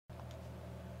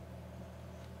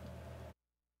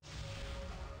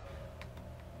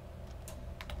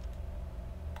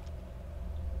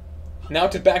Now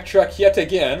to backtrack yet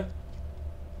again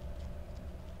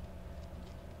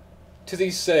to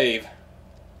the save.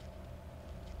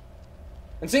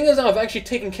 And seeing as I've actually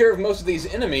taken care of most of these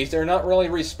enemies, they're not really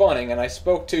respawning, and I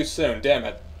spoke too soon, damn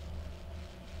it.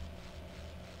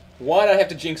 Why'd I have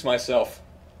to jinx myself?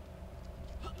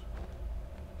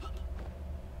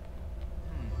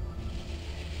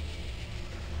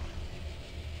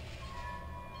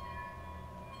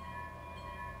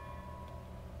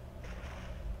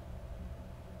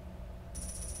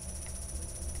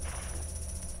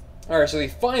 Alright, so the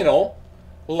final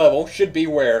level should be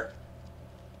where?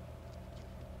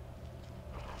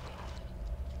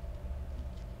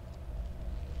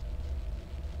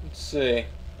 Let's see.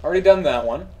 Already done that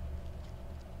one.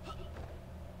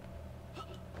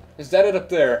 Is that it up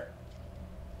there?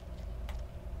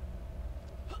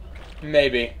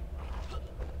 Maybe.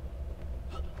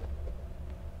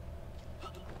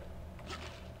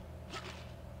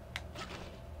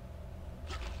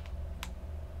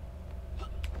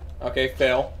 Okay,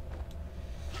 fail.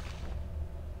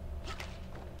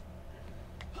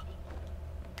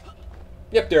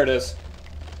 Yep, there it is.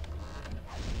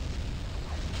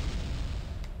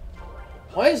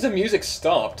 Why is the music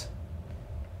stopped?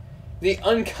 The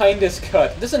unkindest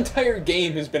cut. This entire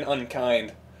game has been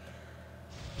unkind.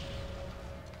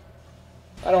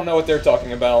 I don't know what they're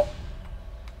talking about.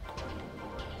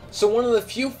 So one of the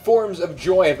few forms of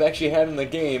joy I've actually had in the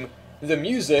game, the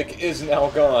music is now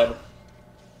gone.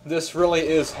 This really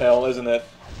is hell, isn't it?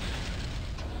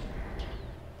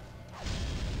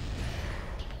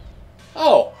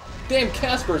 Oh! Damn,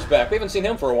 Casper's back. We haven't seen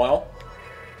him for a while.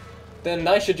 Then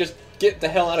I should just get the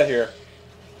hell out of here.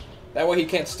 That way he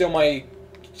can't steal my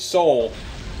soul.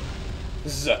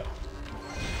 Zzz.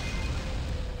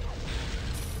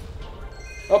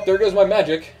 Oh, there goes my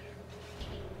magic.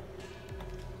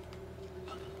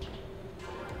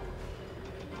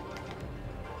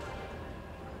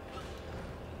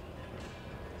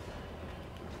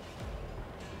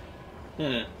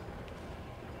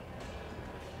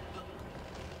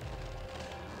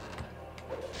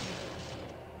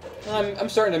 I'm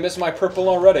starting to miss my purple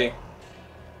already.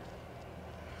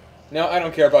 No, I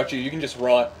don't care about you. You can just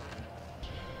rot.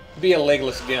 Be a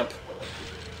legless gimp.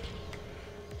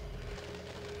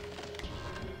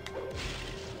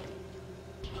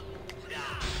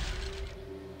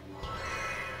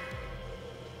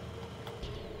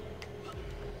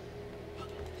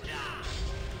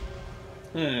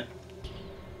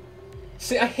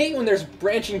 See, I hate when there's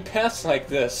branching paths like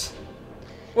this.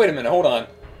 Wait a minute, hold on.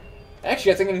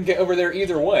 Actually, I think I can get over there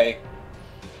either way.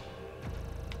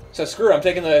 So screw it, I'm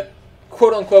taking the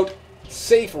quote-unquote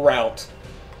safe route.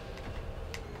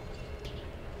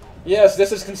 Yes,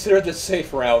 this is considered the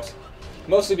safe route.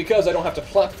 Mostly because I don't have to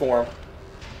platform.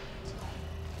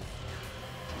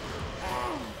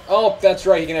 Oh, that's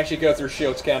right, you can actually go through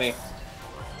Shields County.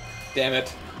 Damn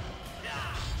it.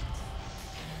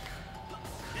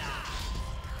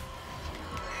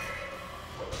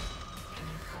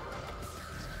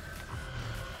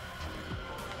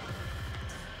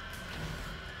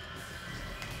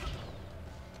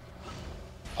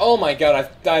 Oh my god,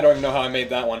 I don't even know how I made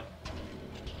that one.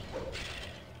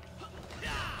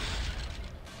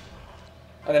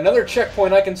 And another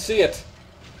checkpoint, I can see it.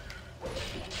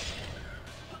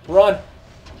 Run.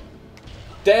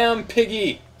 Damn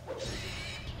piggy.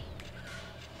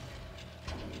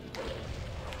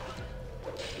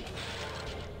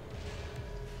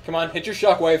 Come on, hit your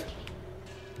shockwave.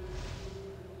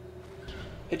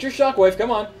 Hit your shockwave, come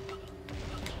on.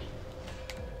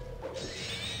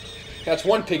 That's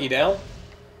one piggy down.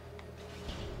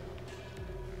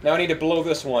 Now I need to blow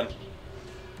this one.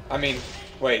 I mean,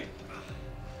 wait.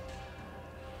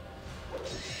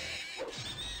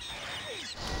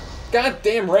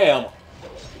 Goddamn ram.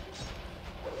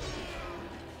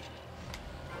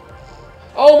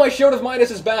 Oh, my Shield of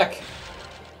Midas is back.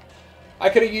 I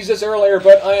could have used this earlier,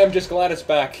 but I am just glad it's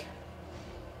back.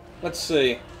 Let's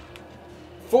see.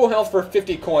 Full health for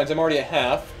 50 coins. I'm already at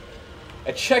half.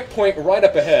 A checkpoint right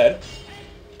up ahead.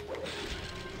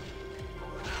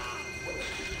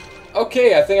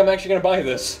 Okay, I think I'm actually going to buy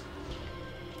this.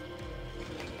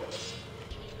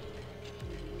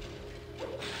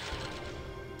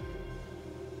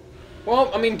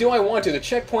 Well, I mean, do I want to? The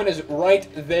checkpoint is right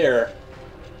there.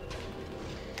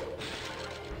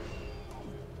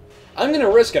 I'm going to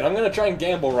risk it. I'm going to try and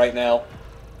gamble right now.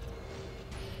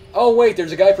 Oh, wait,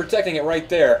 there's a guy protecting it right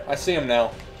there. I see him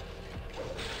now.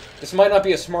 This might not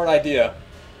be a smart idea.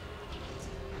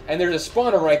 And there's a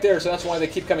spawner right there, so that's why they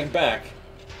keep coming back.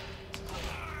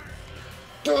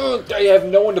 Dude, I have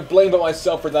no one to blame but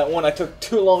myself for that one. I took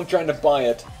too long trying to buy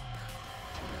it.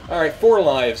 Alright, 4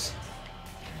 lives.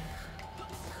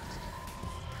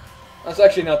 That's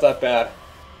actually not that bad.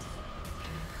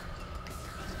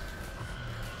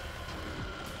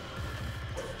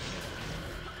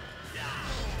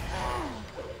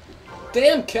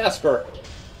 Damn Casper!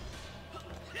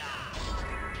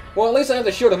 Well, at least I have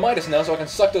the Shield of Midas now, so I can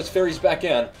suck those fairies back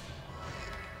in.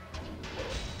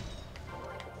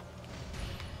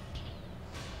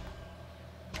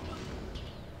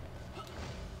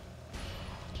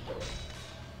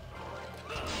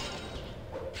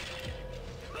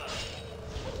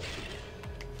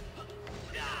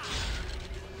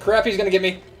 Crap, he's gonna get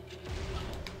me.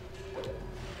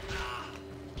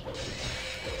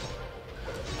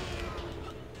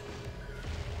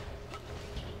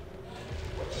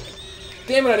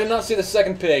 Damn it, I did not see the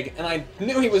second pig, and I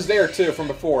knew he was there too from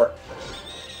before.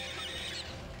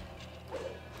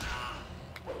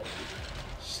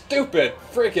 Stupid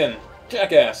freaking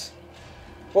jackass.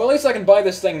 Well, at least I can buy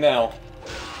this thing now.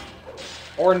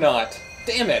 Or not.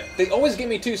 Damn it, they always get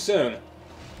me too soon.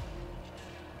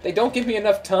 They don't give me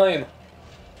enough time.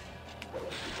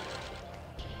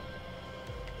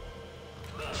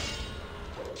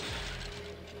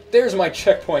 There's my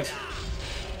checkpoint.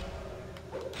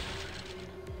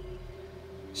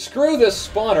 Screw this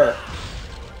spawner.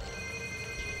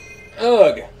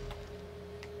 Ugh.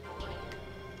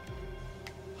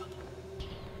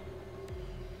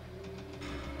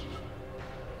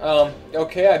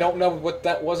 Okay, I don't know what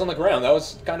that was on the ground. That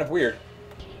was kind of weird.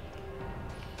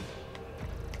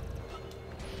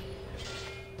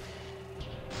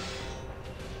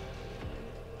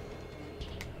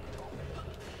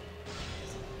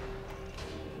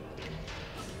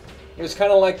 It was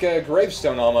kind of like a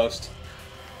gravestone almost.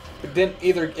 It didn't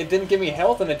give me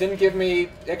health and it didn't give me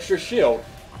extra shield.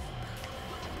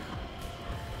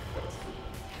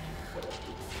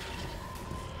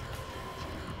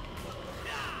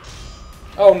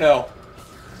 Oh no.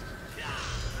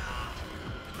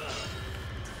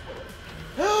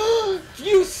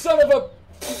 You son of a...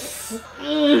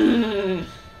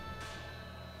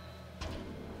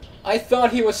 I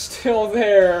thought he was still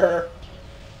there.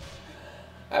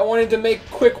 I wanted to make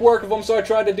quick work of him, so I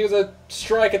tried to do the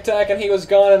strike attack, and he was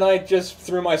gone, and I just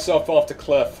threw myself off the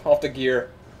cliff, off the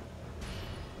gear.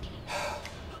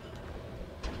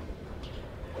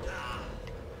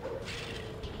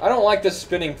 I don't like this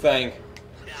spinning thing.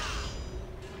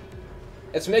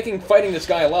 It's making fighting this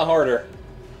guy a lot harder.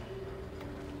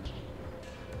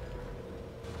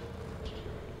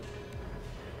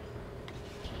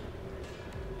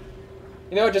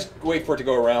 You know, just wait for it to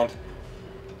go around.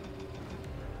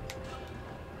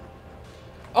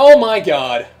 Oh my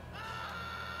god!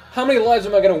 How many lives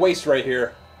am I gonna waste right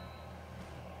here?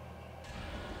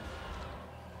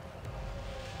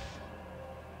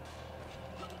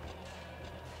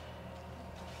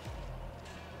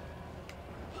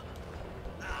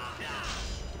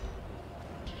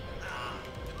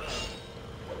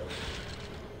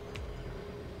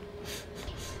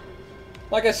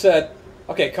 Like I said,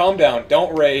 okay, calm down,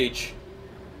 don't rage.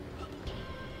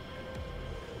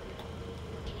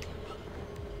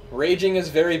 Raging is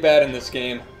very bad in this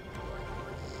game.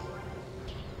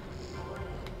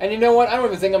 And you know what? I don't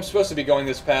even think I'm supposed to be going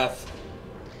this path.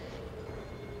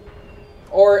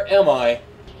 Or am I?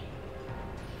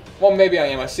 Well, maybe I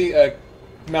am. I see a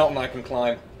mountain I can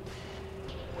climb.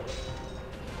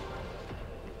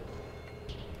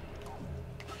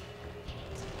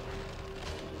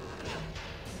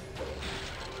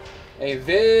 A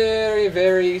very,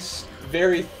 very,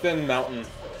 very thin mountain.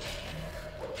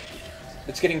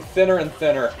 It's getting thinner and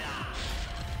thinner.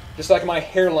 Just like my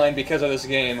hairline because of this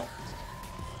game.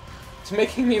 It's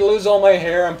making me lose all my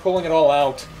hair. I'm pulling it all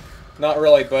out. Not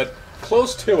really, but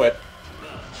close to it.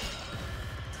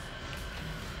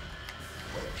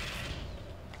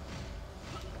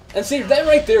 And see, that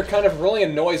right there kind of really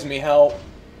annoys me, how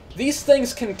these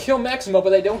things can kill Maximo,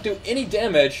 but they don't do any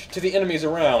damage to the enemies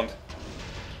around.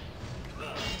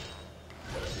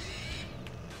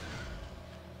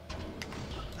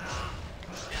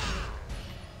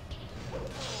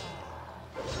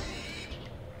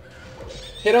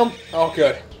 Hit him? Oh,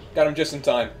 good. Got him just in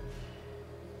time.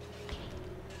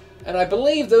 And I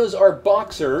believe those are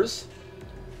boxers.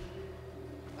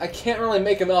 I can't really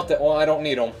make them out that well. I don't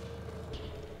need them.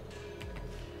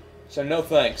 So no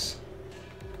thanks.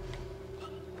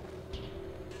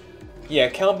 Yeah,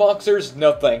 count boxers?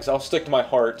 No thanks. I'll stick to my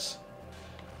hearts.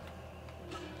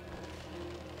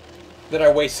 That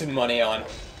I wasted money on.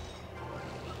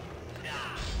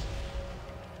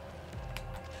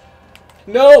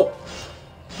 No!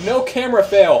 No camera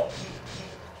fail!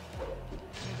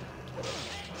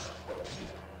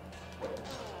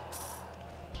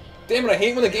 Damn it, I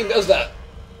hate when the game does that.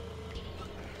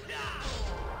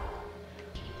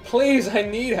 Please, I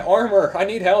need armor. I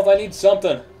need health. I need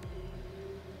something.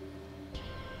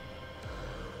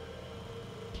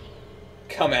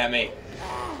 Come at me.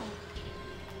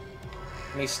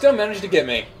 And he still managed to get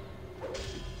me.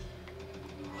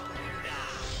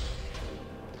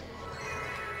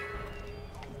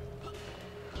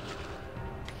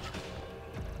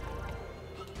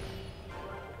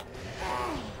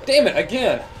 Damn it,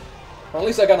 again! Well, at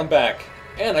least I got him back.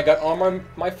 And I got all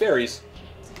my fairies.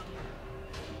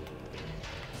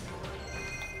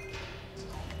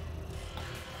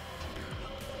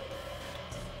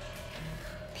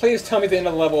 Please tell me the end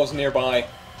of the level is nearby.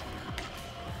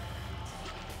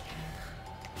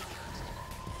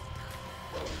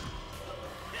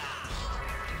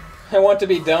 I want to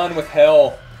be done with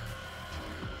hell.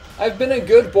 I've been a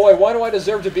good boy. Why do I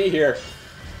deserve to be here?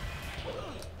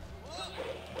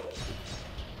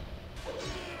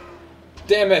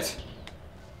 Damn it.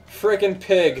 Frickin'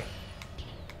 pig.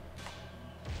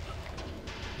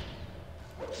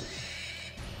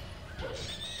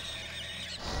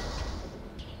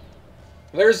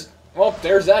 There's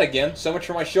that again. So much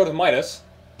for my shield of Midas.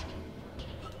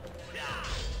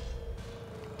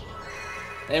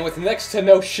 And with next to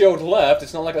no shield left,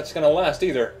 it's not like that's gonna last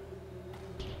either.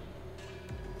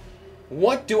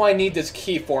 What do I need this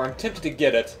key for? I'm tempted to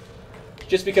get it.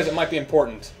 Just because it might be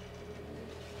important.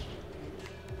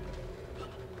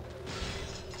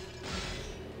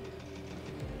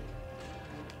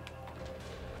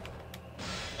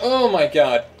 Oh my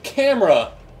god.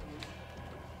 Camera!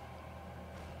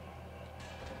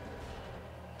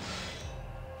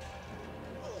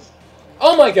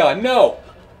 Oh my god, no!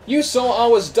 You saw I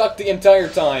was ducked the entire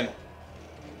time.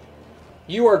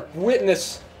 You are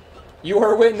witness. You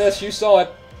are witness. You saw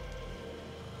it.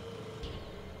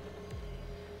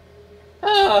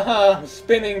 Ah,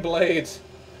 spinning blades.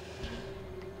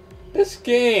 This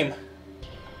game.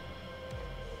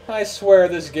 I swear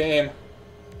this game.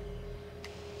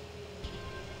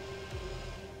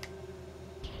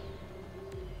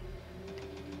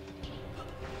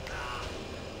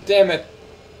 Damn it.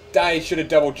 I should have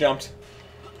double jumped.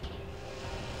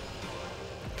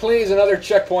 Please, another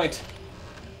checkpoint.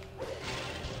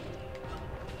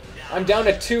 I'm down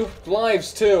to 2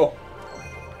 lives, too.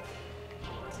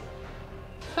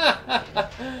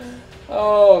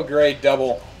 Oh, great,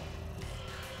 double.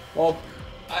 Well,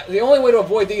 the only way to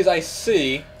avoid these I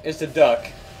see is to duck.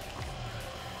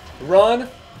 Run,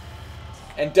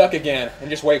 and duck again, and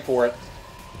just wait for it.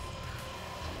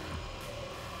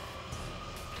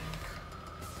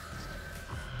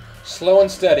 Slow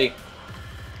and steady.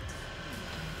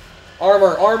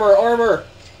 Armor, armor, armor!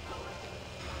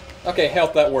 Okay,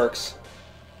 health, that works.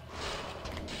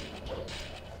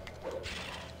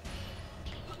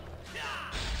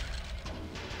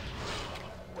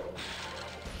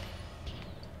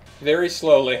 Very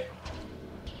slowly.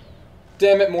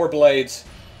 Damn it, more blades.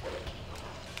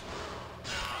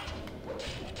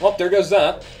 Well, there goes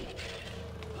that.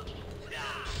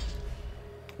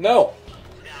 No!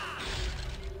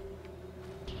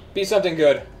 Be something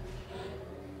good.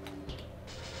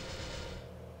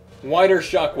 Wider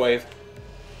shockwave.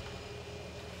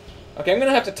 Okay, I'm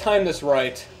gonna have to time this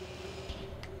right.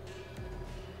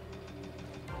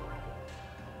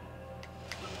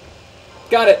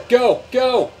 Got it! Go!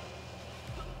 Go!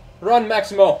 Run,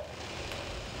 Maximo!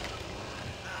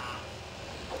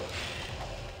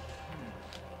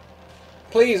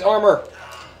 Please, armor!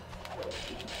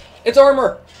 It's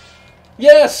armor!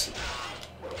 Yes!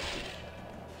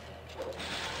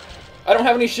 I don't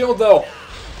have any shield, though.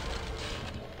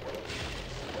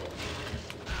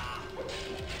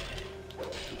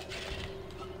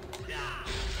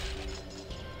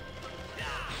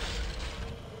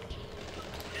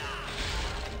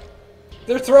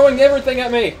 They're throwing everything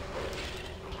at me!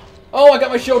 Oh, I got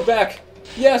my shield back!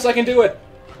 Yes, I can do it!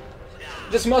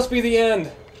 This must be the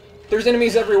end. There's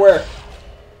enemies everywhere.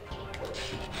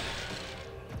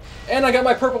 And I got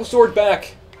my purple sword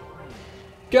back.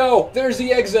 Go! There's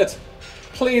the exit!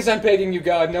 Please, I'm begging you,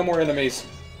 God, no more enemies.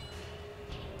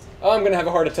 I'm gonna have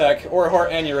a heart attack, or a heart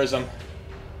aneurysm.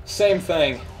 Same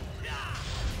thing.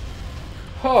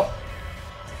 Oh.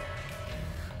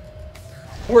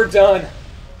 We're done.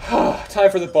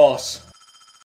 Time for the boss.